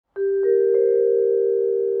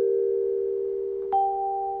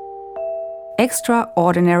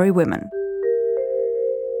Extraordinary Women,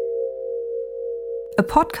 a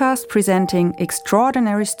podcast presenting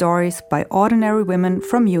extraordinary stories by ordinary women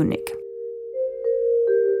from Munich.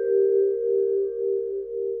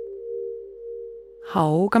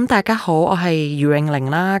好，咁大家好，我係余詠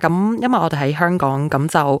玲啦。咁因為我哋喺香港，咁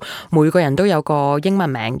就每個人都有個英文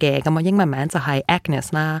名嘅。咁我英文名就係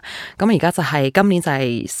Agnes 啦。咁而家就係今年就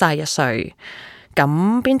係31歲。咁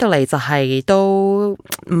邊度嚟就係都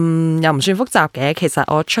又唔算複雜嘅。其實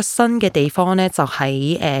我出生嘅地方呢，就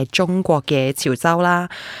喺中國嘅潮州啦。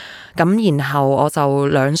咁然後我就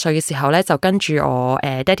2歲嘅時候呢，就跟住我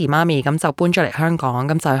爹哋媽咪咁就搬咗嚟香港，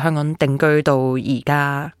咁就喺香港定居到而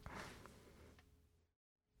家。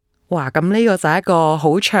哇，咁呢個就係一個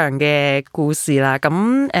好長嘅故事啦。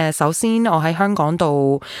咁首先我喺香港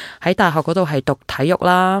度喺大學嗰度係讀體育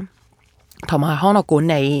啦，同埋康樂管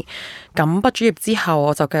理。咁畢咗業之後，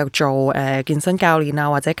我就繼續做健身教練啊，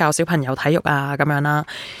或者教小朋友體育啊咁樣啦。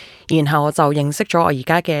然後我就認識咗我而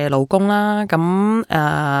家嘅老公啦。咁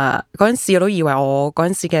嗰陣時我都以為我嗰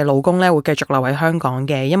陣時嘅老公咧會繼續留喺香港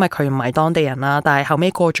嘅，因為佢唔係當地人啦。但係後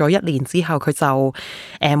尾過咗1年之後，佢就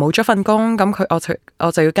冇咗份工，咁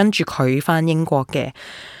我就要跟住佢返英國嘅。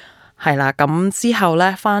係啦，咁之後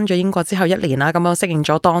咧返咗英國之後1年啦，咁我適應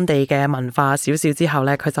咗當地嘅文化少少之後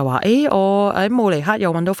咧，佢就話：我喺慕尼黑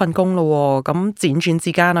又搵到份工咯。咁輾轉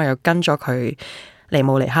之間，我又跟咗佢嚟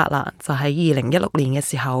慕尼黑啦，就喺2016年嘅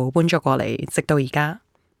時候搬咗過嚟，直到而家。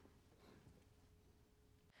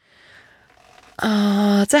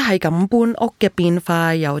即係咁搬屋嘅變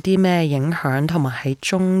化有啲咩影響，同埋喺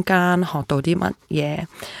中間學到啲乜嘢？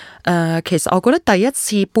其實我覺得第一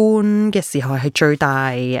次搬嘅時候係最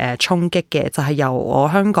大衝擊嘅，就係由我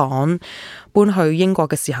香港搬去英國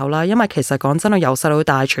嘅時候啦。因為其實講真，我由細到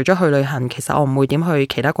大，除咗去旅行，其實我唔會點去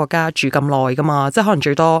其他國家住咁耐噶嘛。即係可能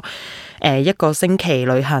最多1個星期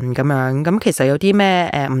旅行咁樣。咁其實有啲咩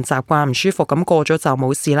唔習慣、唔舒服，咁過咗就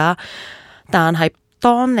冇事啦。但係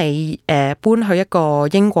當你搬去一個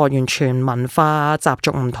英國完全文化習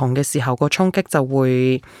俗唔同嘅時候，個衝擊就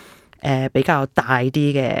會比較大啲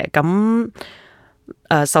嘅。咁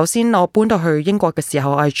首先我搬到去英國嘅時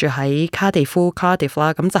候，我係住喺Cardiff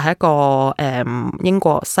啦，咁就係一個英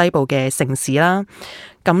國西部嘅城市啦。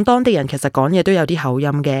咁當地人其實講嘢都有啲口音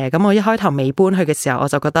嘅。咁我一開頭未搬去嘅時候，我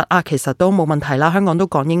就覺得其實都冇問題啦。香港都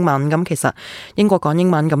講英文，咁其實英國講英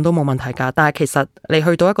文咁都冇問題噶。但係其實你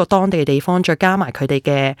去到一個當地嘅地方，再加埋佢哋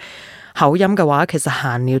嘅口音嘅話，其實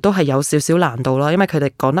閒聊都係有少少難度咯，因為佢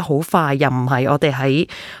哋講得好快，又唔係我哋喺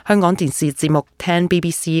香港電視節目聽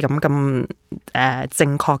BBC 咁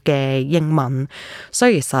正確嘅英文，所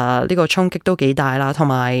以其實呢個衝擊都幾大啦。同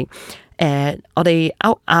埋我哋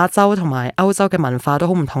亞洲同埋歐洲嘅文化都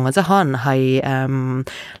好唔同啊，即係可能係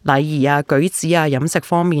禮儀啊、舉止啊、飲食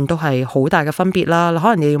方面都係好大嘅分別啦。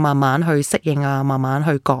可能你要慢慢去適應啊，慢慢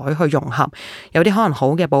去改去融合，有啲可能好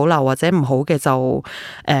嘅保留，或者唔好嘅就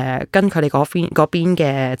跟佢哋嗰邊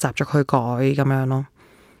嘅習俗去改咁樣咯。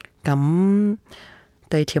咁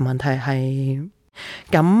第二條問題係，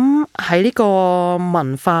咁喺呢個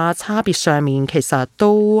文化差別上面，其實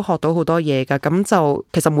都學到好多嘢噶。咁就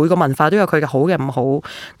其實每個文化都有佢嘅好嘅唔好，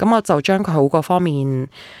咁我就將佢好個方面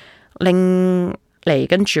拎嚟，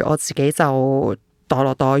跟住我自己就袋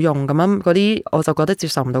落袋用咁樣。嗰啲我就覺得接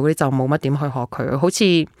受唔到嗰啲就冇乜點去學佢。好似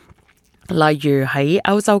例如喺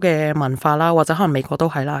歐洲嘅文化啦，或者可能美國都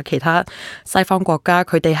係啦，其他西方國家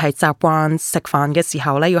佢哋係習慣食飯嘅時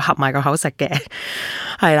候咧要合埋個口食嘅，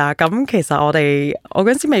係啦。咁其實我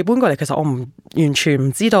嗰陣時未搬過嚟，其實我完全唔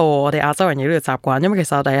知道我哋亞洲人有呢個習慣，因為其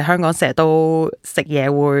實我哋喺香港成日都食嘢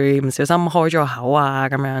會唔小心開咗個口啊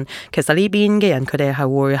咁樣。其實呢邊嘅人佢哋係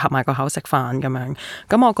會合埋個口食飯咁樣。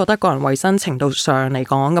咁我覺得個人衛生程度上嚟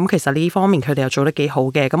講，咁其實呢方面佢哋又做得幾好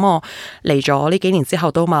嘅。咁我嚟咗呢幾年之後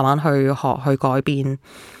都慢慢去學去改變。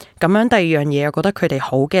咁樣第二樣嘢，我覺得佢哋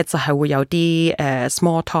好嘅就係會有啲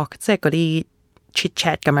small talk，即係嗰啲 chit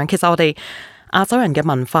chat 咁樣。其實我哋亞洲人嘅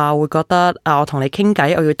文化會覺得我同你傾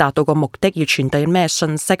偈，我要達到個目的，要傳遞咩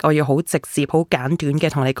信息，我要好直接、好簡短嘅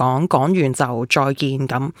同你講，講完就再見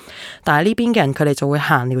咁。但係呢邊嘅人佢哋就會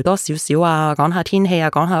閒聊多少少啊，講下天氣啊，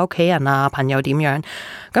講下屋企人啊、朋友點樣。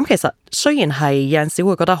咁其實雖然係有陣時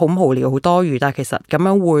會覺得好無聊、好多餘，但係其實咁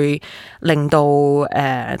樣會令到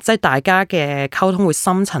即係大家嘅溝通會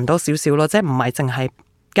深層多少少咯，即係唔係淨係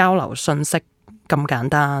交流信息咁簡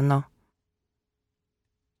單咯。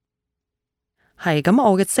係咁，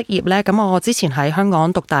我嘅職業呢，咁我之前喺香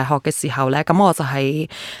港讀大學嘅時候呢，咁我就係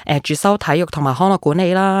主修體育同埋康樂管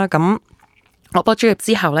理啦。咁我畢咗業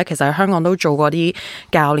之後咧，其實喺香港都做過啲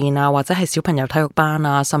教練啊，或者係小朋友體育班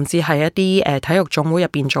啊，甚至係一啲體育總會入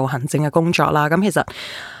邊做行政嘅工作啦。咁其實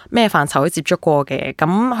咩範疇都接觸過嘅。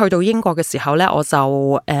咁去到英國嘅時候咧，我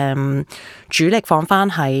就主力放翻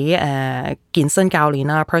喺健身教練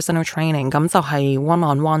啦 ，personal training， 咁就係 one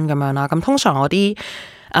on one 咁樣啦。咁通常我啲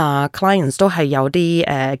clients 都係有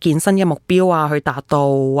啲健身嘅目標啊，去達到，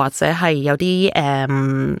或者係有啲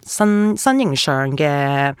身形上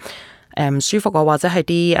嘅唔舒服啊，或者係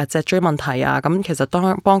啲脊椎問題啊，咁其實都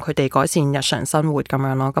幫佢哋改善日常生活咁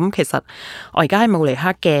樣咯。咁其實我而家喺慕尼黑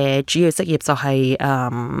嘅主要職業就係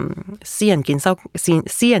私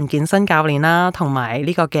人健身教練啦，同埋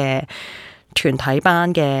呢個嘅團體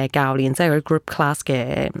班嘅教練，即係嗰啲 group class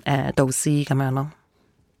嘅導師咁樣咯。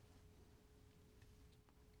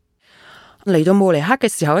嚟到慕尼黑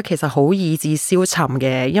嘅時候咧，其實好意志消沉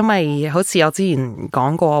嘅，因為好似我之前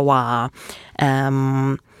講過話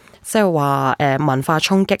即係話文化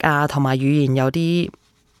衝擊啊，同埋語言有啲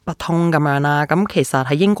不通咁樣啦。咁其實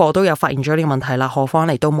喺英國都有發現咗呢個問題啦，何況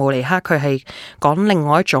嚟到慕尼黑佢係講另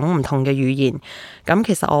外一種唔同嘅語言。咁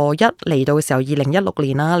其實我一嚟到嘅時候，2016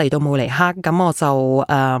年啦，嚟到慕尼黑，咁我就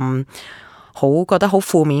覺得好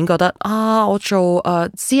負面，覺得我做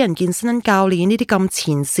私人健身教練呢啲咁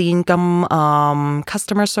前線咁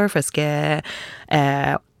customer service 嘅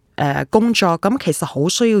工作，咁其實好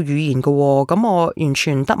需要語言嘅喎，咁我完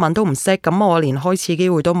全德文都唔識，咁我連開始機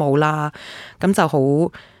會都冇啦，咁就好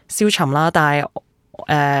消沉啦。但係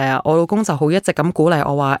我老公就好一直咁鼓勵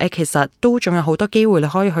我話，其實都仲有好多機會你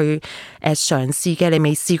可以去嘗試嘅，你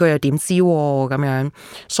未試過又點知咁樣，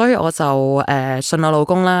所以我就信我老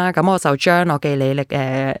公啦，咁我就將我嘅履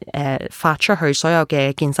歷發出去所有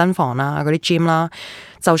嘅健身房啦，嗰啲 gym 啦，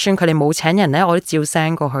就算佢哋冇請人咧，我都照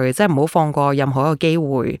send 過去，即係唔好放過任何一個機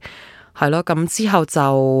會。係咯，咁之後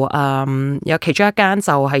就有其中一間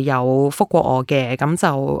就係有覆過我嘅，咁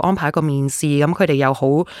就安排一個面試，咁佢哋又好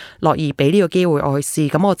樂意俾呢個機會我去試，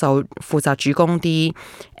咁我就負責主攻啲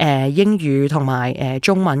英語同埋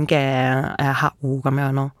中文嘅客戶咁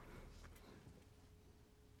樣咯。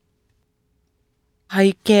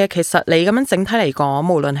係嘅，其實你咁樣整體嚟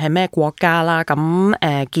講，無論係咩國家啦，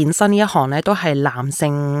咁健身呢一行咧都係男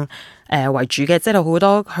性為主嘅，即係好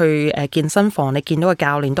多去健身房你見到嘅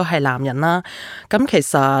教練都係男人啦。咁其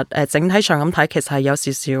實整體上咁睇，其實係有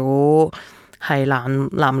少少係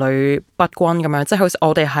男女不均咁樣，即係好似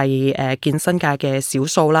我哋係健身界嘅少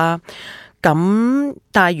數啦。咁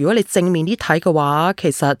但係如果你正面啲睇嘅話，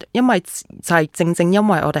其實因為就係正因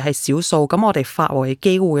為我哋係少數，咁我哋發圍嘅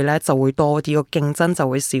機會咧就會多啲，個競爭就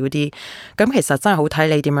會少啲。咁其實真係好睇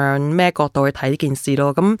你點樣咩角度去睇呢件事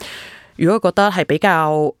咯。咁如果覺得係比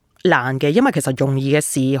較難嘅，因為其實容易嘅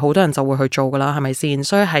事好多人就會去做噶啦，係咪先？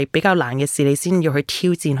所以係比較難嘅事，你先要去挑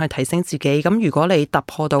戰，去提升自己。咁如果你突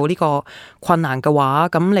破到呢個困難嘅話，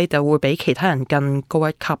咁你就會比其他人更高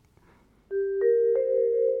一級。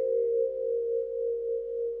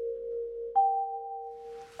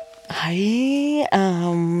喺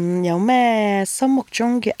有咩心目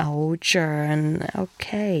中嘅偶像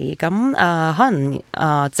 ？OK， 咁可能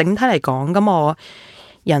整體嚟講，咁我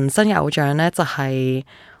人生嘅偶像咧就係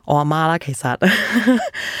我阿媽啦。其實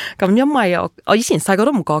咁因為我以前細個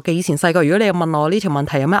都唔覺嘅。以前細個如果你問我呢條問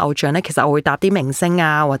題有咩偶像咧，其實我會答啲明星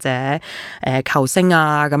啊，或者球星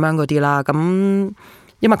啊咁樣嗰啲啦。咁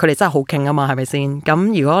因為佢哋真係好勁啊嘛，係咪先？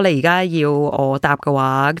咁如果你而家要我答嘅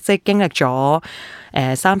話，即係經歷咗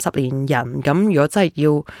30年人，咁如果真係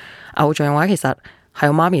要偶像嘅話，其實係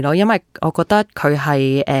我媽咪咯。因為我覺得佢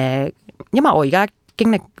係因為我而家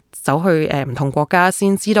經歷走去唔同國家，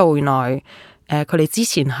先知道原來佢哋之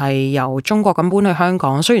前係由中國咁搬去香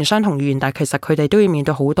港，雖然相同語言，但係其實佢哋都要面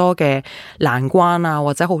對好多嘅難關啊，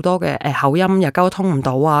或者好多嘅口音又溝通唔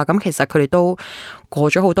到啊。咁其實佢哋都過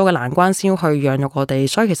咗好多嘅難關先去養育我哋，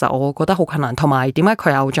所以其實我覺得好困難。同埋點解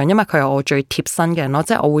佢係偶像？因為佢係我最貼身嘅人咯，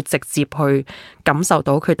即係我會直接去感受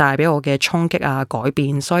到佢帶俾我嘅衝擊啊、改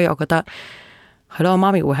變，所以我覺得係咯，我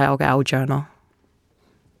媽咪會係我嘅偶像咯。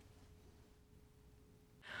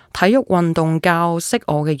體育運動教識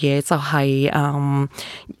我嘅嘢就係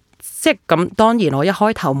即係咁，當然我一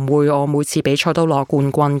開頭唔會我每次比賽都攞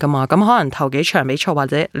冠軍噶嘛，咁可能頭幾場比賽或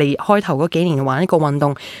者你開頭嗰幾年玩呢個運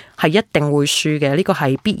動係一定會輸嘅，呢個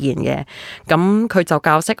係必然嘅。咁佢就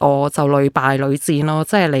教識我就屢敗屢戰咯，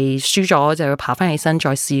即係你輸咗就要爬翻起身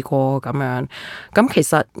再試過咁樣。咁其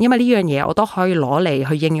實因為呢樣嘢我都可以攞嚟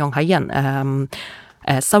去應用喺人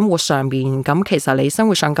生活上邊。咁其實你生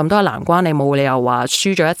活上咁多嘅難關，你冇理由話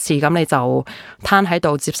輸咗一次咁你就攤喺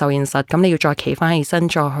度接受現實，咁你要再企翻起身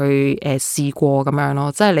再去試過咁樣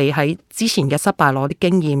咯。即係你喺之前嘅失敗攞啲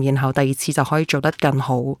經驗，然後第二次就可以做得更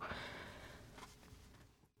好。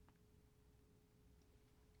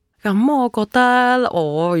咁我覺得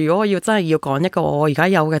如果我真係要講一個我而家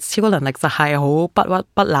有嘅超能力就係好不屈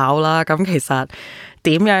不撓啦，咁其實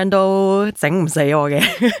點樣都整唔死我嘅，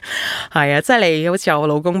係啊，即係你好似我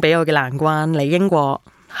老公俾我嘅難關嚟英國。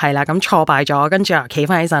係啦，咁挫敗咗，跟住又企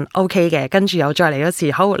翻起身 OK 嘅，跟住又再嚟一次，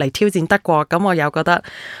好嚟挑戰德國，咁我又覺得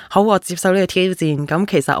好，我接受呢個挑戰，咁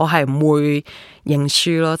其實我係唔會認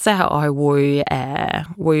輸咯，即係我係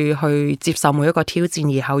會去接受每一個挑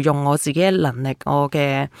戰，然後用我自己嘅能力，我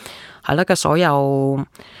嘅嘅所有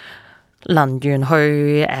能源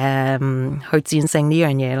去戰勝呢樣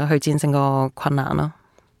嘢咯，去戰勝個困難咯。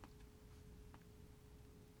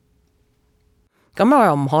咁我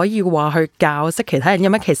又唔可以話去教識其他人，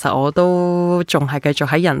因為其實我都仲係繼續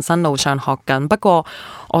喺人生路上學緊。不過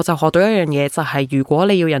我就學到一樣嘢，就係如果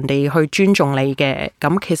你要人哋去尊重你嘅，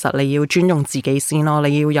咁其實你要尊重自己先咯。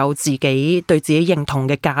你要有自己對自己認同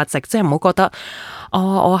嘅價值，即係唔好覺得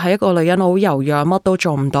我係一個女人好柔弱，乜都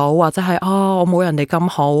做唔到，或者係我冇人哋咁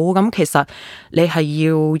好。咁其實你係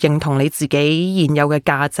要認同你自己現有嘅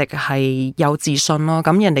價值，係有自信咯。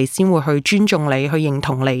咁人哋先會去尊重你，去認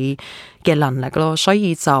同你嘅能力咯。所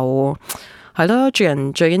以就係咯，做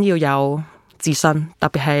人最緊要有自信，特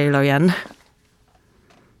別係女人。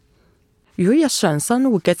如果日常生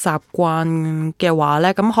活嘅習慣嘅話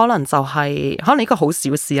呢，咁可能就係可能呢個好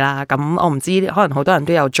小事啦。咁我唔知，可能好多人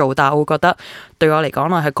都有做，但係我會覺得對我嚟講，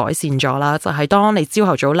我係改善咗啦。就係當你朝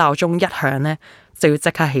頭早鬧鐘一響呢，就要即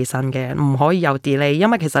刻起身嘅，唔可以有 delay，因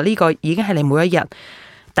為其實呢個已經係你每一日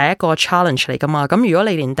第一個 challenge 嚟噶嘛。咁如果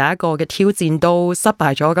你連第一個嘅挑戰都失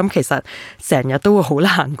敗咗，咁其實成日都會好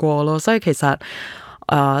難過咯。所以其實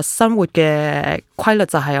生活嘅規律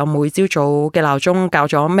就係我每朝早嘅鬧鐘校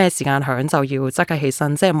咗咩時間響就要即刻起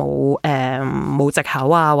身，即係冇藉口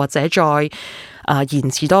啊，或者再延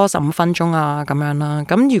遲多15分鐘啊咁樣啦。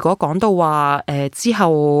咁如果講到話之後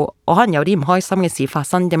我可能有啲唔開心嘅事發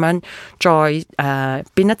生，點樣再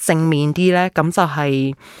變得正面啲呢？咁就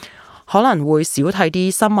係可能會少睇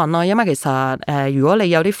啲新聞啦，因為其實如果你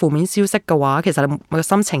有啲負面消息嘅話，其實你個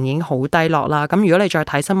心情已經好低落啦。咁如果你再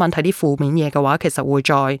睇新聞睇啲負面嘢嘅話，其實會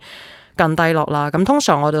再更低落啦。咁通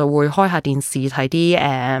常我就會開下電視睇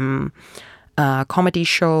啲comedy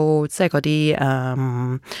show，即係嗰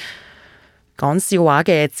啲講笑話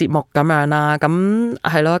嘅節目咁樣啦。咁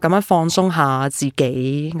係咯，咁樣放鬆下自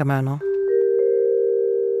己咁樣咯。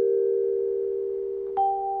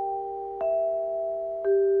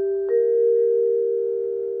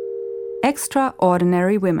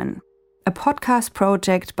Extraordinary Women, a podcast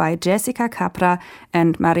project by Jessica Capra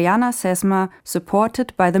and Mariana Sesma, supported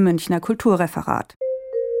by the Münchner Kulturreferat.